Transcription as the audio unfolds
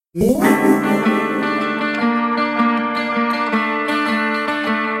Hi,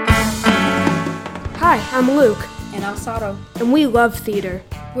 I'm Luke. And I'm Sato. And we love theater.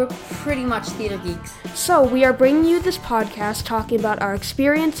 We're pretty much theater geeks. So we are bringing you this podcast talking about our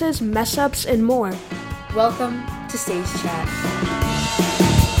experiences, mess-ups, and more. Welcome to Stage Chat.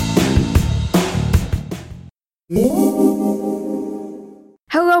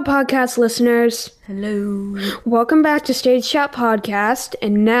 Hello, podcast listeners. Hello. Welcome back to Stage Chat Podcast.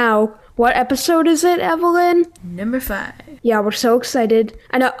 And now, what episode is it, Evelyn? Number 5. Yeah, we're so excited.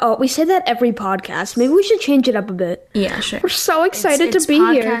 I know, we say that every podcast. Maybe we should change it up a bit. Yeah, sure. We're so excited it's to be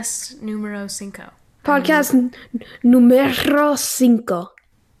here. Podcast numero 5. Podcast numero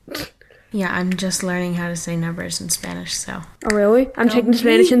 5. Yeah, I'm just learning how to say numbers in Spanish, so. Oh, really? I'm taking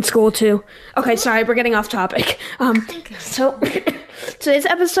Spanish in school, too. Okay, sorry, we're getting off topic. So, today's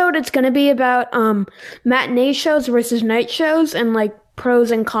episode, it's going to be about matinee shows versus night shows and, like,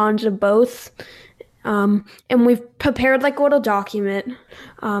 pros and cons of both. And we've prepared, like, a little document,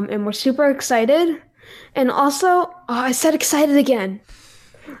 and we're super excited. And also, I said excited again.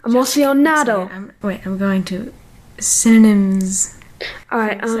 Emocionado. I'm going to synonyms. All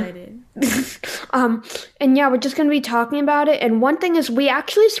right, Excited. And yeah, we're just going to be talking about it. And one thing is we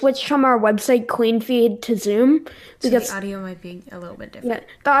actually switched from our website CleanFeed to Zoom. Because the audio might be a little bit different. Yeah,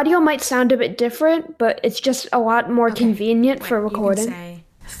 the audio might sound a bit different, but it's just a lot more convenient for recording. You can say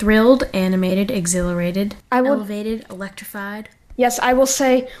thrilled, animated, exhilarated, I will- elevated, electrified. Yes, I will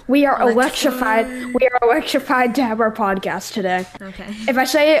say we are electrified. We are electrified to have our podcast today. Okay. If I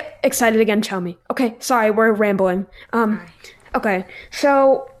say excited again, tell me. Okay, sorry, we're rambling. Okay,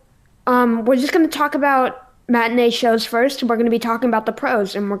 so we're just going to talk about matinee shows first. We're going to be talking about the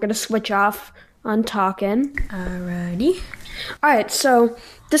pros, and we're going to switch off on talking. Alrighty. All right, so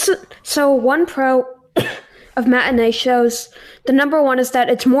one pro of matinee shows. The number one is that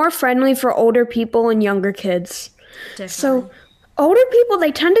it's more friendly for older people and younger kids. Definitely. So older people,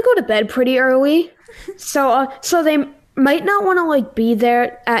 they tend to go to bed pretty early, so they might not want to like be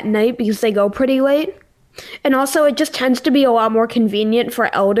there at night because they go pretty late. And also, it just tends to be a lot more convenient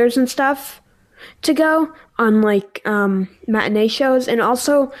for elders and stuff to go on, like, matinee shows. And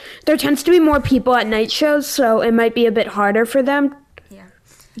also, there tends to be more people at night shows, so it might be a bit harder for them,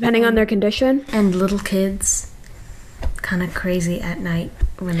 depending on their condition. And little kids, kind of crazy at night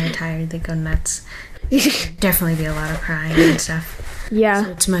when they're tired. They go nuts. Definitely be a lot of crying and stuff. Yeah.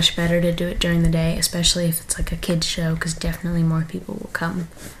 So it's much better to do it during the day, especially if it's like a kid's show, because definitely more people will come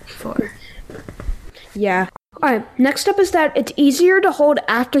for. Yeah. Alright, next up is that it's easier to hold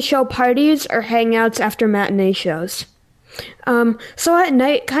after-show parties or hangouts after matinee shows. So at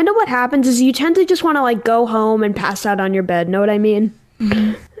night, kind of what happens is you tend to just want to, like, go home and pass out on your bed, know what I mean?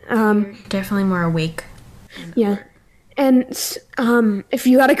 You're definitely more awake. Yeah. And if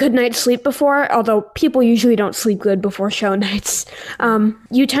you got a good night's sleep before, although people usually don't sleep good before show nights,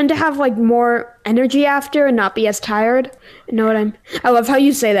 you tend to have, like, more energy after and not be as tired. You know what I love how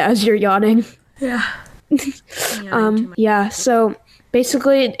you say that as you're yawning. Yeah. Yeah, so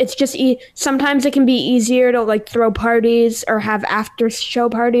basically it's just sometimes it can be easier to like throw parties or have after show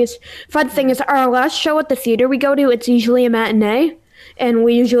parties. Fun thing is our last show at the theater we go to, it's usually a matinee, and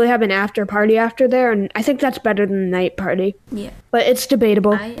we usually have an after party after there, and I think that's better than the night party. Yeah. But it's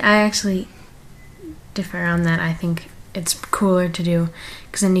debatable. I actually differ on that. I think it's cooler to do,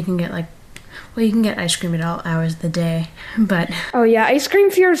 because then you can get you can get ice cream at all hours of the day, but... Oh yeah, ice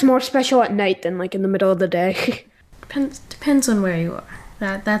cream fear is more special at night than like in the middle of the day. Depends on where you are.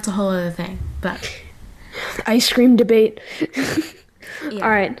 That's a whole other thing, but... Ice cream debate. Yeah.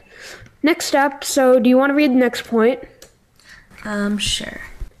 Alright, next up, so do you want to read the next point? Sure.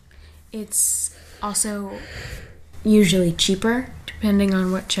 It's also usually cheaper, depending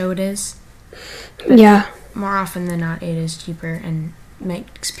on what show it is. Yeah. More often than not, it is cheaper and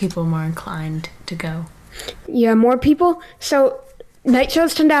makes people more inclined to go. Yeah, more people. So night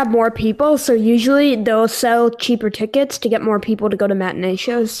shows tend to have more people, so usually they'll sell cheaper tickets to get more people to go to matinee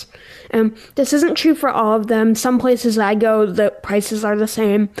shows. This isn't true for all of them. Some places I go, the prices are the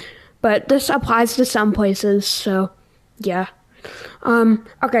same, but this applies to some places, so yeah.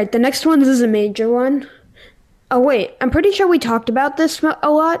 Okay, the next one is a major one. Oh wait, I'm pretty sure we talked about this a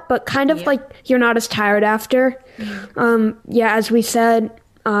lot, but kind of like you're not as tired after. Yeah, as we said,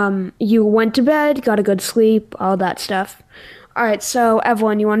 you went to bed, got a good sleep, all that stuff. All right, so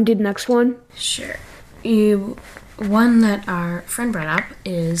Evelyn, you want to do the next one? Sure. One that our friend brought up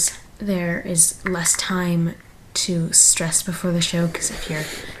is there is less time to stress before the show, because if you're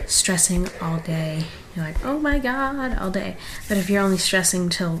stressing all day, you're like, oh my god, all day. But if you're only stressing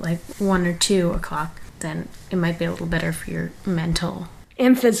till like 1 or 2 o'clock, then it might be a little better for your mental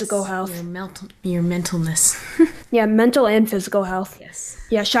And physical health. Your mentalness. Yeah, mental and physical health. Yes.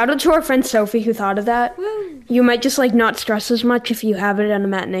 Yeah, shout out to our friend Sophie who thought of that. Woo. You might just like not stress as much if you have it on a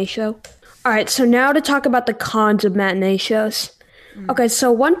matinee show. All right, so now to talk about the cons of matinee shows. Okay,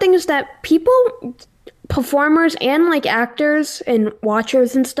 so one thing is that people, performers and like actors and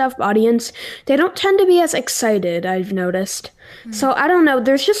watchers and stuff, audience, they don't tend to be as excited, I've noticed. So I don't know,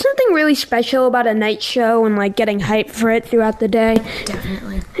 there's just something really special about a night show and like getting hyped for it throughout the day.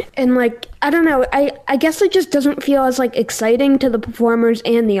 Definitely. And like, I don't know, I guess it just doesn't feel as like exciting to the performers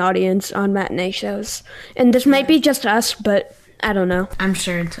and the audience on matinee shows. And this might be just us, but I don't know. I'm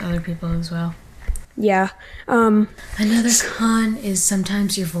sure it's other people as well. Yeah. Another con is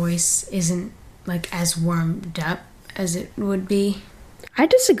sometimes your voice isn't like as warmed up as it would be. I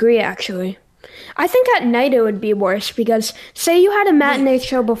disagree, actually. I think at night it would be worse because say you had a matinee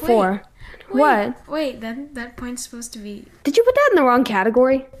show before. What? Wait, that point's supposed to be... Did you put that in the wrong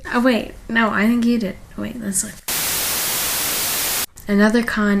category? Oh, wait. No, I think you did. Wait, let's look. Another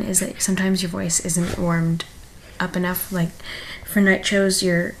con is that sometimes your voice isn't warmed up enough. Like, for night shows,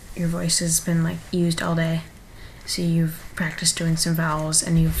 your voice has been, like, used all day. So you've practiced doing some vowels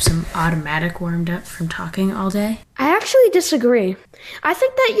and you've some automatic warmed up from talking all day. I actually disagree. I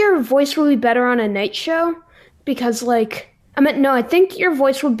think that your voice will be better on a night show because, like, I think your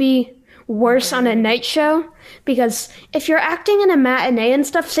voice would be worse on a night show because if you're acting in a matinee and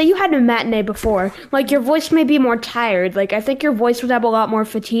stuff, say you had a matinee before, like, your voice may be more tired. Like, I think your voice would have a lot more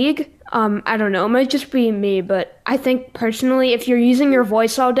fatigue. I don't know, it might just be me, but I think personally, if you're using your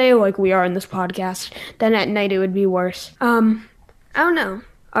voice all day, like we are in this podcast, then at night it would be worse. I don't know.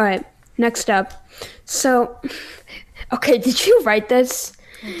 All right, next up. So, okay, did you write this?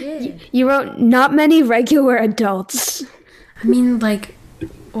 I did. You wrote, not many regular adults. I mean, like,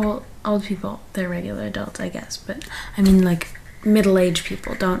 well, old people, they're regular adults, I guess. But, I mean, like, middle-aged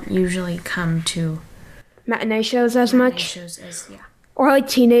people don't usually come to Matinee shows as matinee much? shows as, yeah. Or like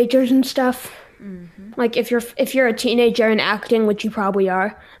teenagers and stuff. Mm-hmm. Like if you're a teenager and acting, which you probably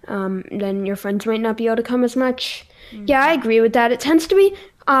are, then your friends might not be able to come as much. Mm-hmm. Yeah, I agree with that. It tends to be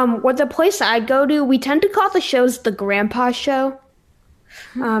what the place I go to, we tend to call the shows the grandpa show.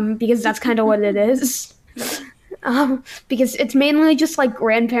 Because that's kind of what it is. Because it's mainly just like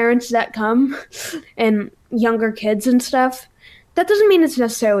grandparents that come and younger kids and stuff. That doesn't mean it's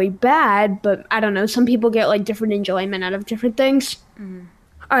necessarily bad, but I don't know. Some people get like different enjoyment out of different things. Mm.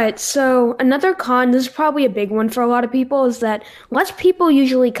 All right, so another con, this is probably a big one for a lot of people, is that less people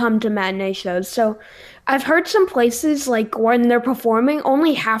usually come to matinee shows. So I've heard some places like when they're performing,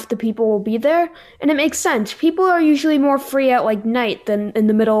 only half the people will be there, and it makes sense. People are usually more free at like night than in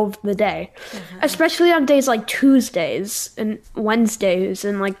the middle of the day, especially on days like Tuesdays and Wednesdays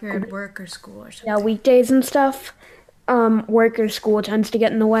and like you're at work or school or something. Yeah, weekdays and stuff. Work or school tends to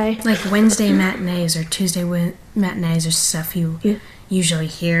get in the way. Like Wednesday matinees or Tuesday matinees or stuff you usually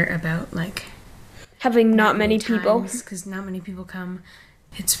hear about, like having not many people. Because not many people come.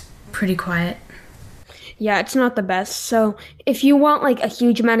 It's pretty quiet. Yeah, it's not the best. So if you want like a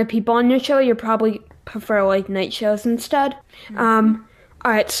huge amount of people on your show, you probably prefer like night shows instead. Mm-hmm.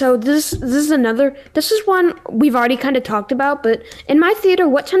 All right, so this is one we've already kind of talked about, but in my theater,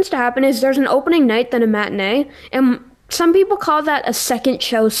 what tends to happen is there's an opening night, then a matinee, and some people call that a second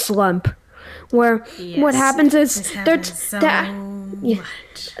show slump, where what happens is the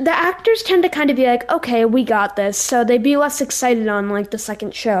actors tend to kind of be like, okay, we got this, so they'd be less excited on like the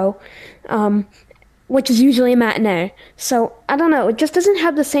second show, which is usually a matinee. So I don't know, it just doesn't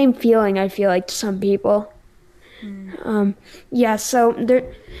have the same feeling, I feel like, to some people. So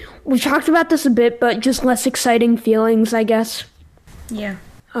we talked about this a bit, but just less exciting feelings, I guess. Yeah.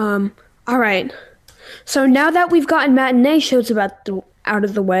 All right. So now that we've gotten matinee shows out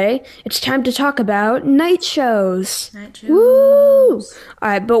of the way, it's time to talk about night shows. Night shows. Woo! All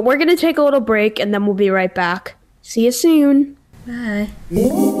right, but we're going to take a little break, and then we'll be right back. See you soon. Bye.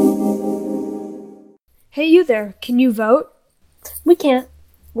 Hey, you there. Can you vote? We can't.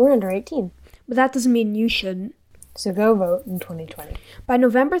 We're under 18. But that doesn't mean you shouldn't. So go vote in 2020. By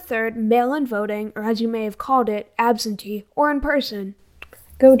November 3rd, mail-in voting, or as you may have called it, absentee, or in person.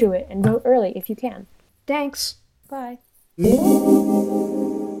 Go do it and vote early if you can. Thanks. Bye.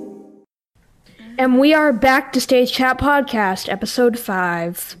 And we are back to Stage Chat Podcast, episode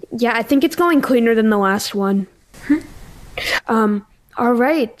 5. Yeah, I think it's going cleaner than the last one. All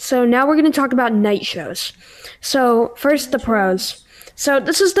right, so now we're going to talk about night shows. So, first, the pros. So,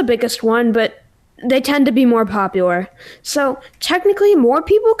 this is the biggest one, but they tend to be more popular. So technically, more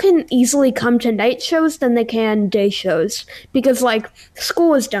people can easily come to night shows than they can day shows because, like,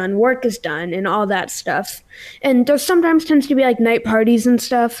 school is done, work is done, and all that stuff. And there sometimes tends to be like night parties and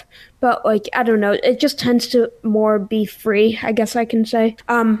stuff, but like I don't know, it just tends to more be free, I guess I can say.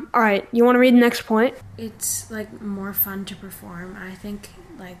 All right, you want to read the next point? It's like more fun to perform. I think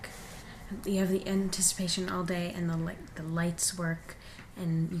like you have the anticipation all day, and the lights work,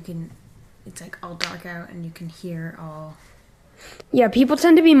 and you can. It's like all dark out, and you can hear all. Yeah, people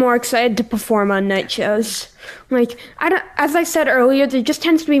tend to be more excited to perform on night shows. Like as I said earlier, there just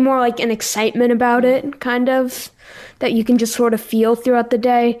tends to be more like an excitement about it, kind of, that you can just sort of feel throughout the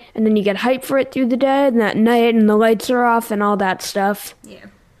day, and then you get hyped for it through the day, and at night, and the lights are off, and all that stuff. Yeah.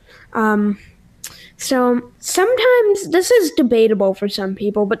 So sometimes this is debatable for some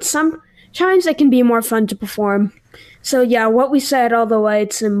people, but sometimes it can be more fun to perform. So yeah, what we said, all the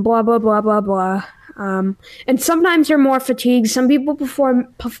lights and blah blah blah blah blah. And sometimes you're more fatigued. Some people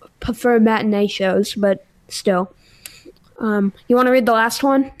prefer matinee shows, but still. You want to read the last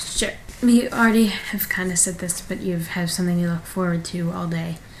one? Sure. You already have kind of said this, but you have something you look forward to all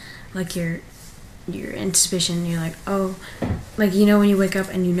day, like your anticipation. You're like, oh, like you know when you wake up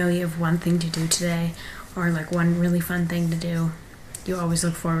and you know you have one thing to do today, or like one really fun thing to do. You always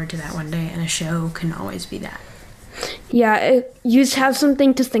look forward to that one day, and a show can always be that. Yeah, you just have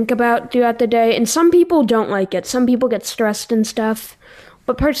something to think about throughout the day, and some people don't like it. Some people get stressed and stuff,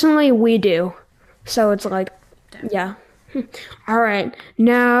 but personally, we do. So it's like, yeah. All right,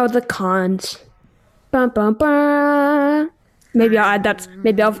 now the cons. Bum bum bum. Maybe I'll add that.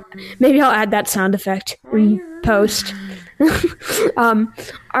 Maybe I'll add that sound effect in post. All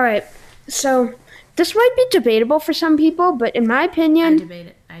right, so this might be debatable for some people, but in my opinion, I debate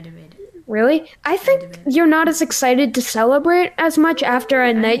it. Really? I think you're not as excited to celebrate as much after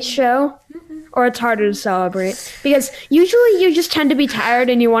a night show, or it's harder to celebrate because usually you just tend to be tired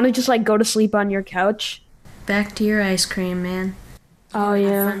and you want to just like go to sleep on your couch. Back to your ice cream, man. Oh yeah.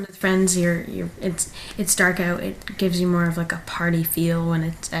 Have fun with friends. It's dark out. It gives you more of like a party feel when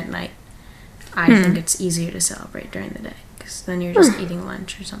it's at night. I think it's easier to celebrate during the day because then you're just eating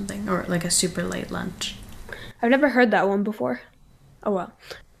lunch or something, or like a super late lunch. I've never heard that one before. Oh well.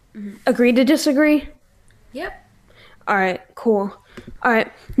 Agree to disagree? Yep. All right, cool. All right,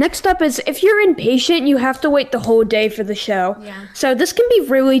 next up is if you're impatient, you have to wait the whole day for the show. Yeah. So this can be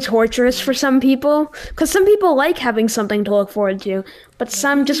really torturous for some people, because some people like having something to look forward to, but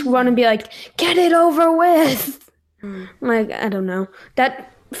some just want to be like, get it over with. Like, I don't know.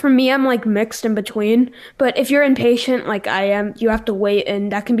 That, for me, I'm like mixed in between. But if you're impatient, like I am, you have to wait,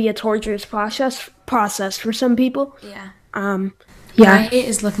 and that can be a torturous process for some people. Yeah. Yeah. I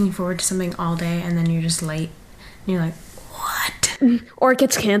is looking forward to something all day, and then you're just late. And you're like, what? Or it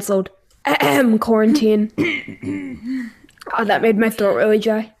gets canceled. Quarantine. Oh, that made my throat really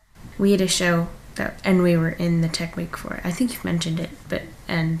dry. We had a show, and we were in the tech week for it. I think you've mentioned it,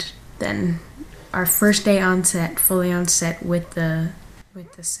 and then our first day on set, fully on set with the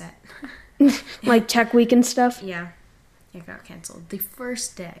set. Like tech week and stuff? Yeah. It got canceled the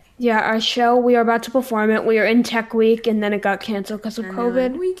first day. Yeah, our show, we were about to perform it. We were in tech week, and then it got canceled because of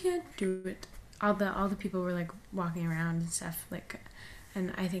COVID. Like, we can't do it. All the people were like walking around and stuff, like,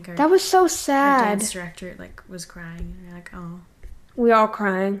 and I think that was so our sad. dance director like was crying, and we're like, oh. We were all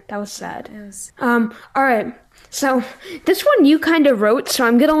crying. That was sad. It was. All right. So this one you kind of wrote, so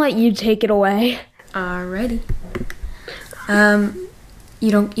I'm gonna let you take it away. Alrighty.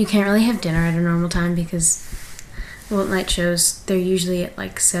 You can't really have dinner at a normal time because. Well, night shows, they're usually at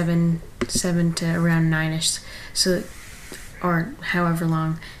like 7 to around 9-ish, so, or however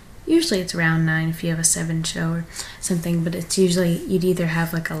long. Usually it's around 9 if you have a 7 show or something, but it's usually, you'd either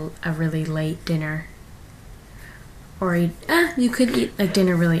have like a really late dinner, or you could eat like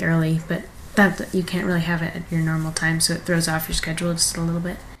dinner really early, but that you can't really have it at your normal time, so it throws off your schedule just a little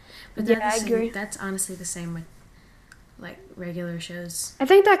bit. But yeah, I agree. That's honestly the same with like regular shows. I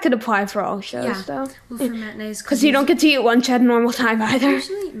think that could apply for all shows, though. Well, for matinees, because you don't get to eat lunch at normal time either.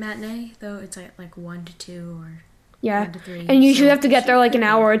 Usually matinee though, it's like 1 to 2 or 1 to 3. And you usually have to get there like an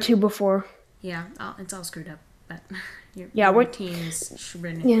hour or two before. Yeah, it's all screwed up, but your we're routine is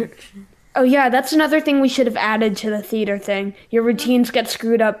written. Yeah. Oh yeah, that's another thing we should have added to the theater thing. Your routines get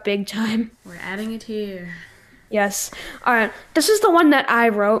screwed up big time. We're adding it here. Yes. All right. This is the one that I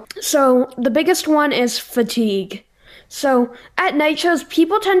wrote. So the biggest one is fatigue. So at night shows,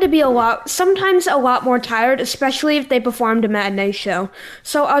 people tend to be sometimes a lot more tired, especially if they performed a matinee show.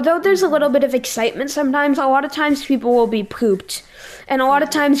 So although there's a little bit of excitement sometimes, a lot of times people will be pooped. And a lot of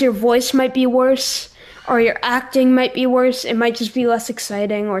times your voice might be worse, or your acting might be worse. It might just be less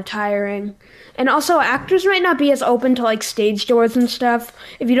exciting or tiring. And also, actors might not be as open to like stage doors and stuff.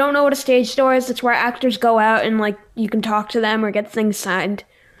 If you don't know what a stage door is, it's where actors go out and like you can talk to them or get things signed.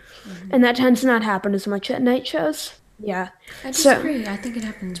 And that tends to not happen as much at night shows. Yeah. I disagree. I think it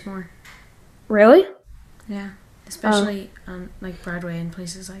happens more. Really? Yeah. Especially on like Broadway and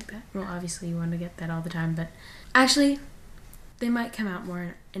places like that. Well, obviously you want to get that all the time, but actually they might come out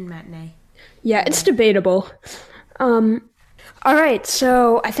more in matinee. Yeah, it's debatable. All right,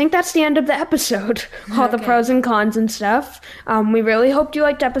 so I think that's the end of the episode. All the pros and cons and stuff. We really hoped you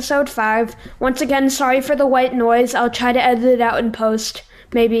liked episode 5. Once again, sorry for the white noise. I'll try to edit it out in post.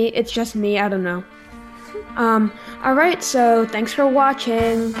 Maybe it's just me, I don't know. All right, so thanks for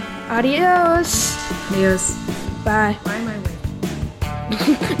watching. Adios. Adios. Bye. Why am I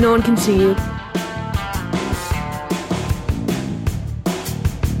waiting? No one can see you.